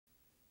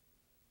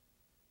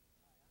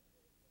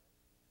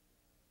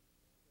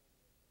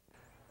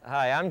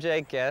Hi, I'm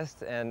Jake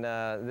Guest, and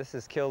this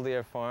is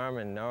Killdeer Farm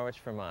in Norwich,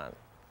 Vermont.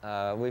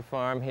 We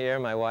farm here,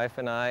 my wife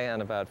and I,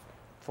 on about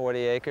 40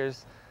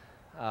 acres,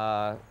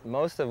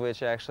 most of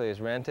which actually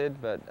is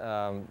rented, but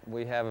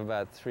we have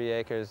about 3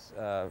 acres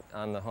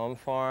on the home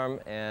farm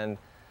and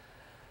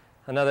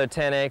another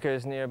 10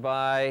 acres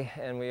nearby,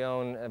 and we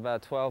own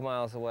about 12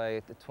 miles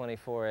away the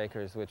 24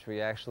 acres, which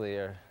we actually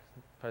are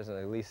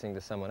presently leasing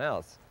to someone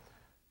else.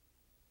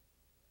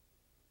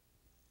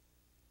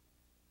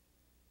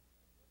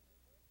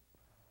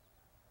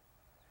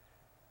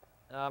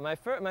 My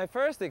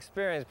first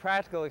experience,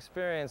 practical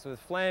experience with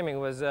flaming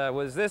was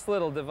this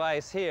little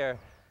device here.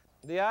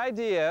 The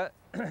idea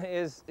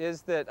is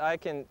that I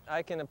can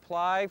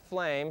apply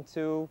flame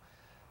to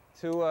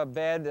a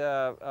bed,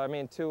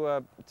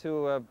 to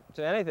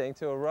anything,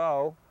 to a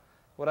row.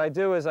 What I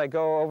do is I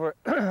go over,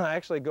 I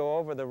actually go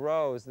over the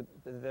rows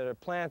that are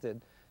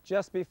planted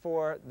just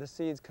before the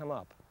seeds come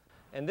up.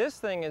 And this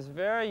thing is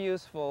very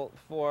useful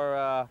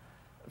for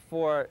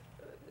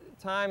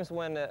times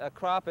when a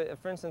crop,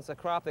 for instance, a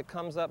crop that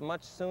comes up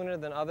much sooner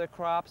than other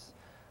crops,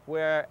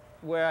 where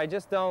I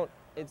just don't,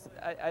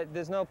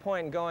 there's no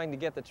point in going to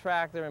get the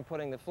tractor and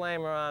putting the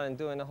flamer on and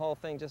doing the whole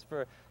thing just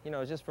for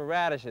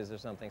radishes or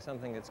something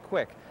that's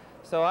quick.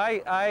 So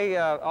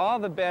all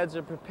the beds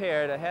are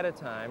prepared ahead of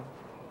time,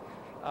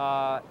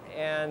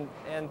 and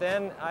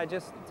then I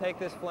just take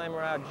this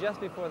flamer out just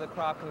before the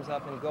crop comes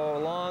up and go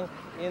along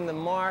in the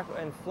mark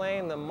and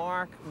flame the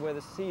mark where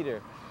the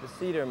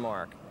cedar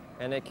mark.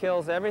 And it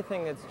kills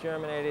everything that's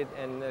germinated,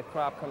 and the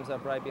crop comes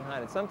up right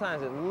behind it.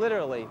 Sometimes it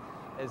literally,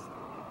 as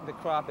the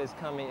crop is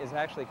coming, is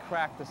actually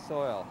cracked the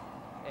soil.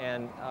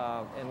 And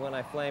when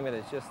I flame it,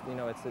 it's just,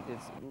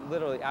 it's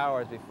literally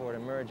hours before it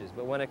emerges.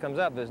 But when it comes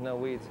up, there's no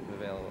weeds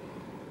available,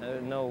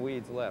 no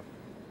weeds left.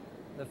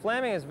 The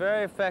flaming is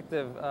very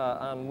effective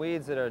on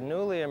weeds that are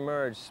newly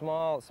emerged,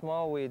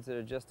 small weeds that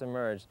are just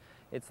emerged.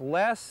 It's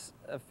less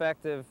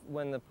effective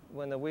when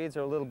the weeds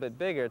are a little bit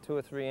bigger, 2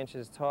 or 3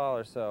 inches tall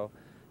or so.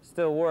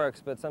 Still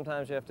works, but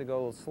sometimes you have to go a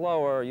little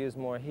slower or use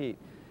more heat.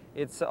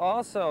 It's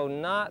also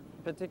not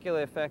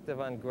particularly effective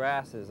on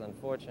grasses,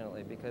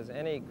 unfortunately, because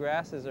any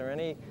grasses or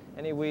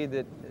any weed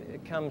that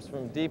comes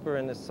from deeper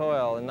in the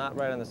soil and not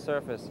right on the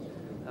surface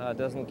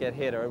doesn't get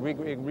hit or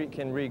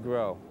can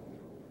regrow.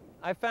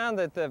 I found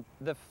that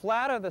the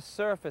flatter the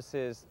surface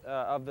is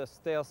of the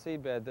stale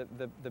seedbed,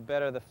 the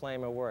better the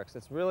flamer works.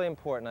 It's really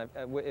important.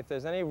 If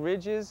there's any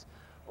ridges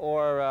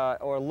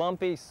or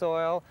lumpy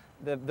soil,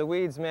 the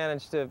weeds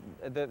manage to,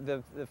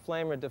 the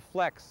flamer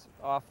deflects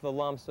off the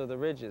lumps or the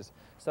ridges.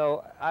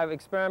 So I've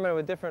experimented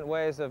with different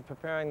ways of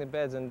preparing the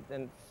beds,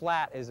 and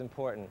flat is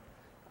important.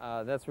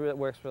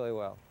 Works really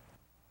well.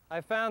 I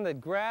found that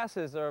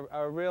grasses are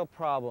a real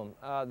problem.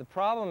 The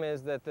problem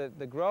is that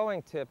the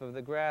growing tip of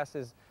the grass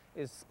is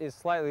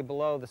slightly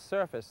below the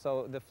surface,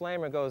 so the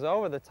flamer goes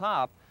over the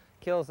top,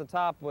 kills the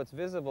top, what's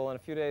visible, and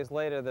a few days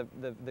later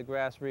the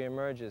grass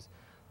reemerges.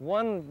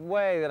 One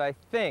way that I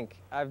think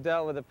I've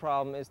dealt with the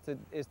problem is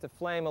to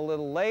flame a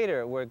little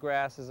later where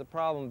grass is a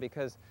problem,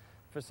 because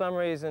for some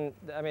reason,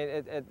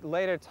 at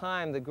later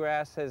time, the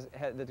grass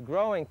the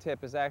growing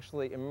tip has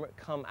actually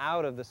come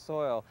out of the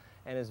soil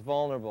and is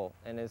vulnerable,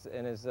 and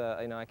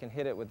I can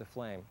hit it with the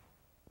flame.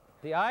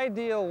 The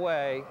ideal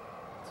way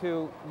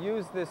to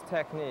use this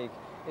technique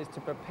is to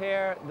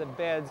prepare the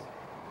beds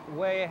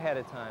way ahead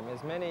of time,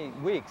 as many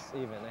weeks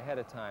even ahead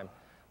of time.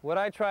 What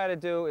I try to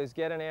do is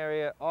get an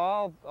area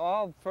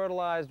all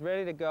fertilized,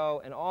 ready to go,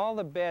 and all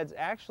the beds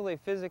actually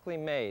physically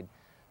made.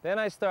 Then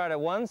I start at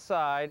one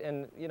side,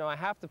 and I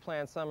have to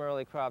plant some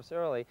early crops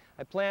early.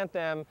 I plant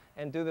them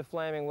and do the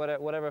flaming,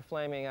 whatever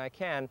flaming I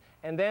can,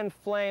 and then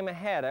flame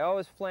ahead. I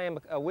always flame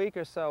a week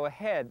or so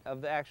ahead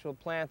of the actual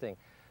planting.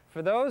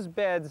 For those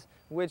beds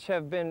which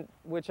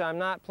I'm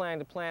not planning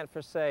to plant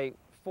for, say,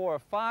 4 or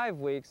 5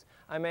 weeks,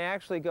 I may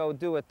actually go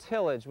do a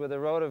tillage with a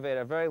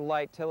rotavator, a very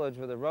light tillage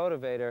with a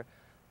rotavator,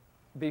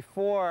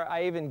 before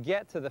I even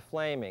get to the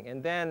flaming,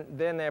 and then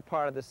they're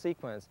part of the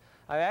sequence.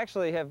 I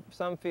actually have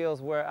some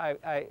fields where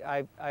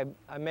I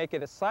make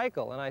it a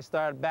cycle, and I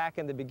start back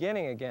in the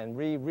beginning again,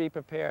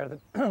 re-prepare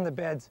the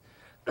beds,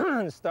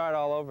 and start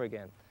all over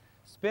again.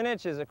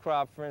 Spinach is a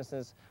crop, for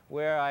instance,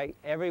 where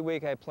every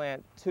week I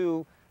plant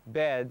 2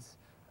 beds,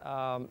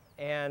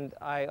 and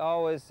I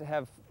always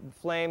have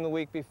flame the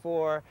week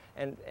before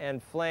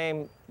and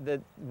flame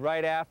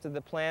right after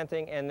the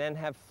planting, and then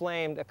have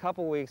flamed a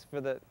couple weeks for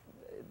the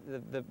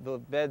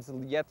beds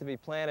yet to be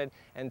planted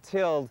and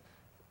tilled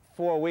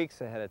 4 weeks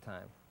ahead of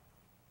time.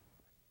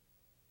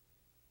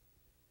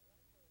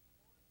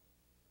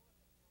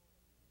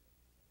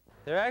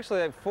 There are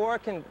actually like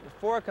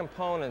four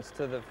components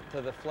to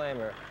the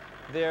flamer.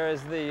 There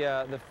is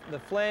the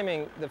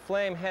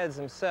flame heads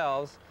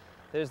themselves.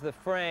 There's the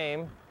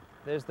frame.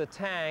 There's the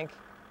tank,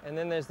 and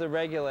then there's the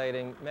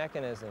regulating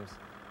mechanisms.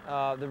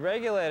 The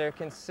regulator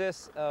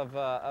consists of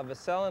a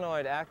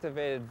solenoid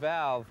activated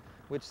valve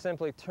which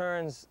simply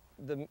turns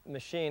the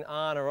machine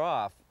on or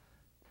off.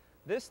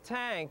 This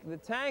tank, the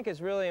tank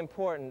is really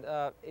important.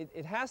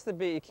 It has to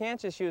be, you can't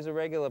just use a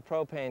regular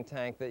propane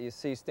tank that you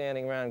see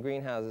standing around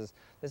greenhouses.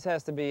 This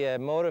has to be a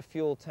motor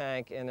fuel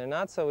tank, and they're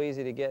not so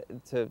easy to get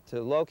to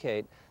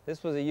locate.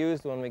 This was a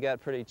used one we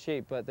got pretty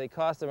cheap, but they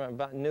cost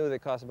about new. They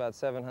cost about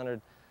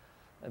 $700.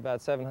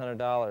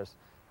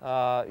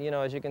 You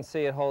know, as you can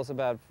see, it holds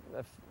about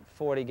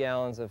 40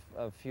 gallons of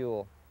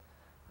fuel.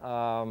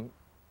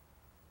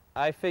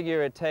 I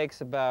figure it takes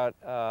about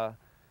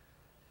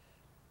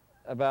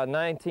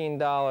 $19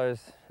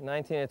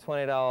 to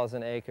 $20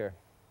 an acre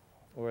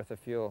worth of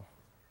fuel.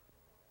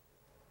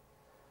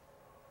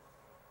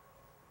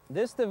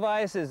 This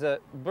device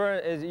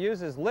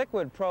uses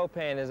liquid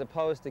propane as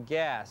opposed to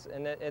gas,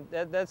 and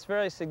that's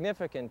very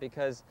significant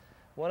because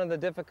one of the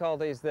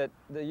difficulties that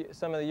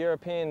some of the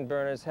European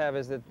burners have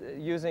is that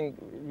using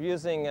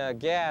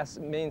gas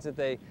means that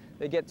they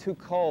get too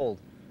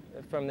cold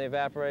from the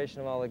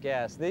evaporation of all the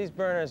gas. These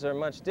burners are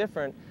much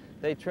different.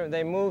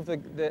 They move the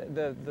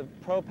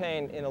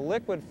propane in a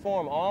liquid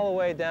form all the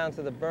way down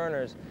to the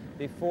burners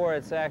before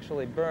it's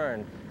actually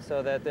burned,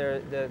 so that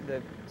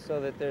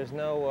there's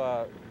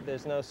no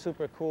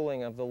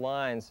supercooling of the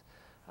lines.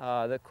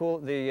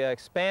 The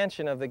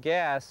expansion of the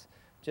gas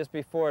just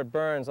before it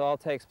burns all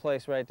takes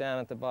place right down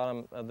at the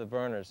bottom of the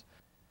burners.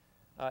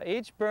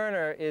 Each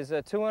burner is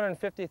a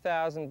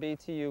 250,000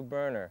 BTU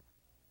burner,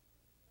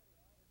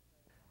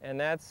 and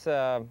that's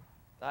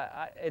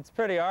it's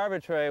pretty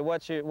arbitrary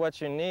what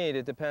you need.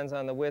 It depends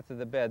on the width of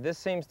the bed. This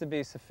seems to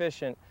be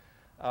sufficient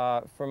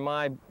for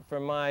my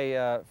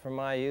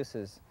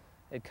uses.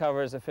 It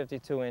covers a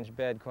 52-inch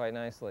bed quite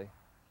nicely.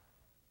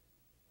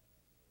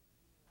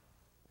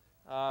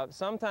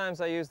 Sometimes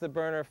I use the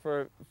burner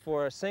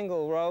for a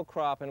single row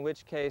crop, in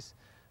which case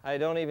I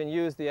don't even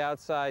use the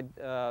outside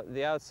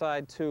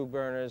two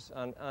burners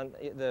on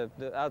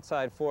the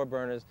outside four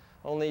burners.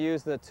 Only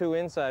use the two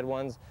inside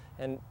ones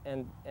and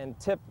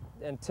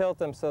tilt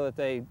them so that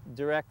they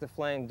direct the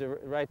flame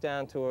right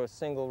down to a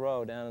single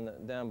row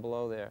down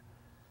below there.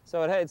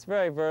 So it's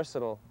very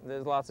versatile.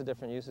 There's lots of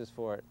different uses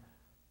for it.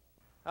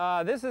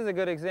 This is a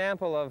good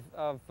example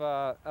of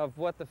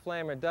what the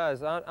flamer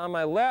does. On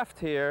my left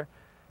here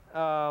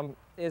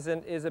is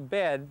a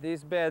bed.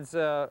 These beds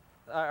were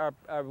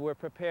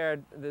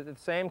prepared at the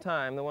same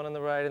time. The one on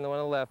the right and the one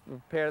on the left were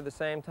prepared at the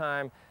same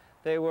time.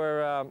 They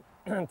were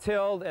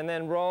tilled and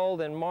then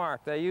rolled and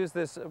marked. I use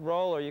this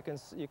roller. You can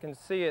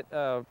see it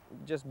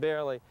just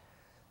barely.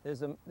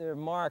 There are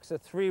marks.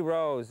 3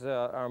 rows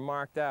are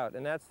marked out,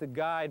 and that's to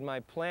guide my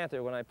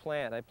planter when I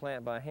plant. I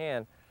plant by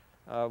hand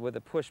with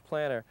a push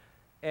planter.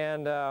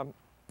 And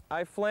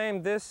I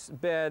flamed this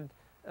bed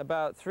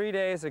about 3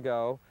 days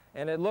ago,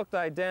 and it looked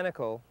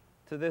identical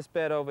to this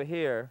bed over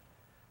here.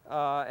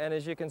 And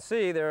as you can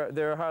see,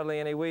 there are hardly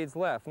any weeds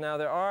left. Now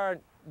there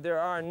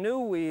are new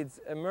weeds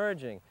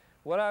emerging.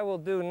 What I will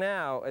do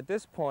now at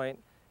this point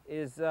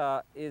is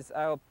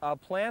I'll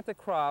plant the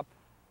crop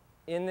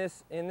in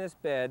this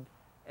bed,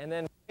 and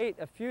then wait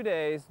a few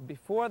days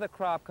before the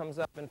crop comes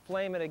up and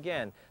flame it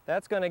again.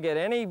 That's going to get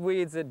any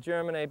weeds that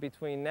germinate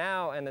between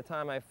now and the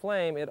time I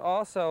flame. It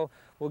also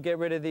will get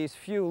rid of these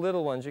few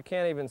little ones. You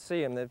can't even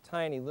see them. They're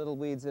tiny little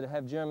weeds that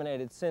have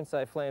germinated since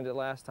I flamed it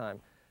last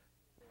time.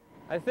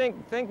 I think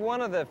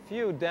one of the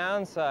few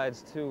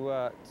downsides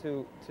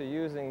to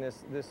using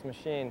this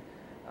machine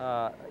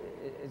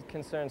it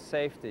concerns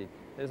safety.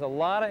 There's a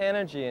lot of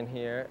energy in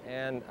here,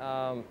 and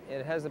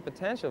it has the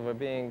potential for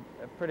being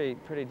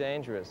pretty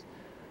dangerous.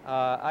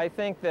 I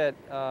think that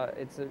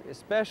it's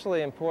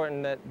especially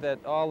important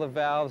that all the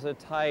valves are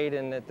tight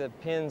and that the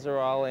pins are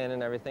all in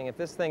and everything. If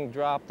this thing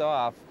dropped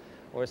off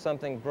or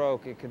something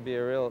broke, it could be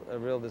a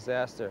real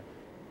disaster.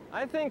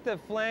 I think the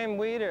flame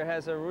weeder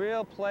has a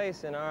real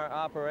place in our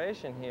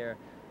operation here.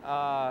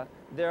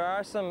 There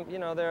are some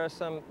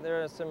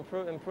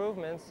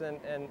improvements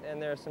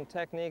and there are some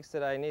techniques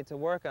that I need to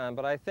work on,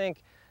 but I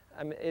think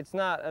it's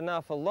not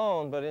enough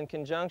alone, but in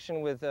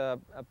conjunction with a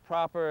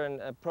proper and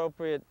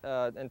appropriate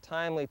and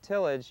timely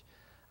tillage,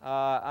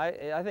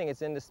 I think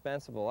it's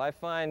indispensable. I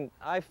find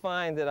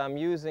that I'm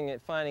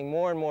finding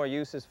more and more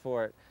uses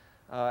for it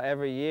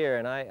every year,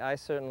 and I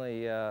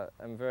certainly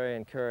am very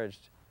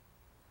encouraged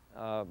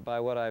by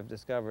what I've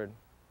discovered.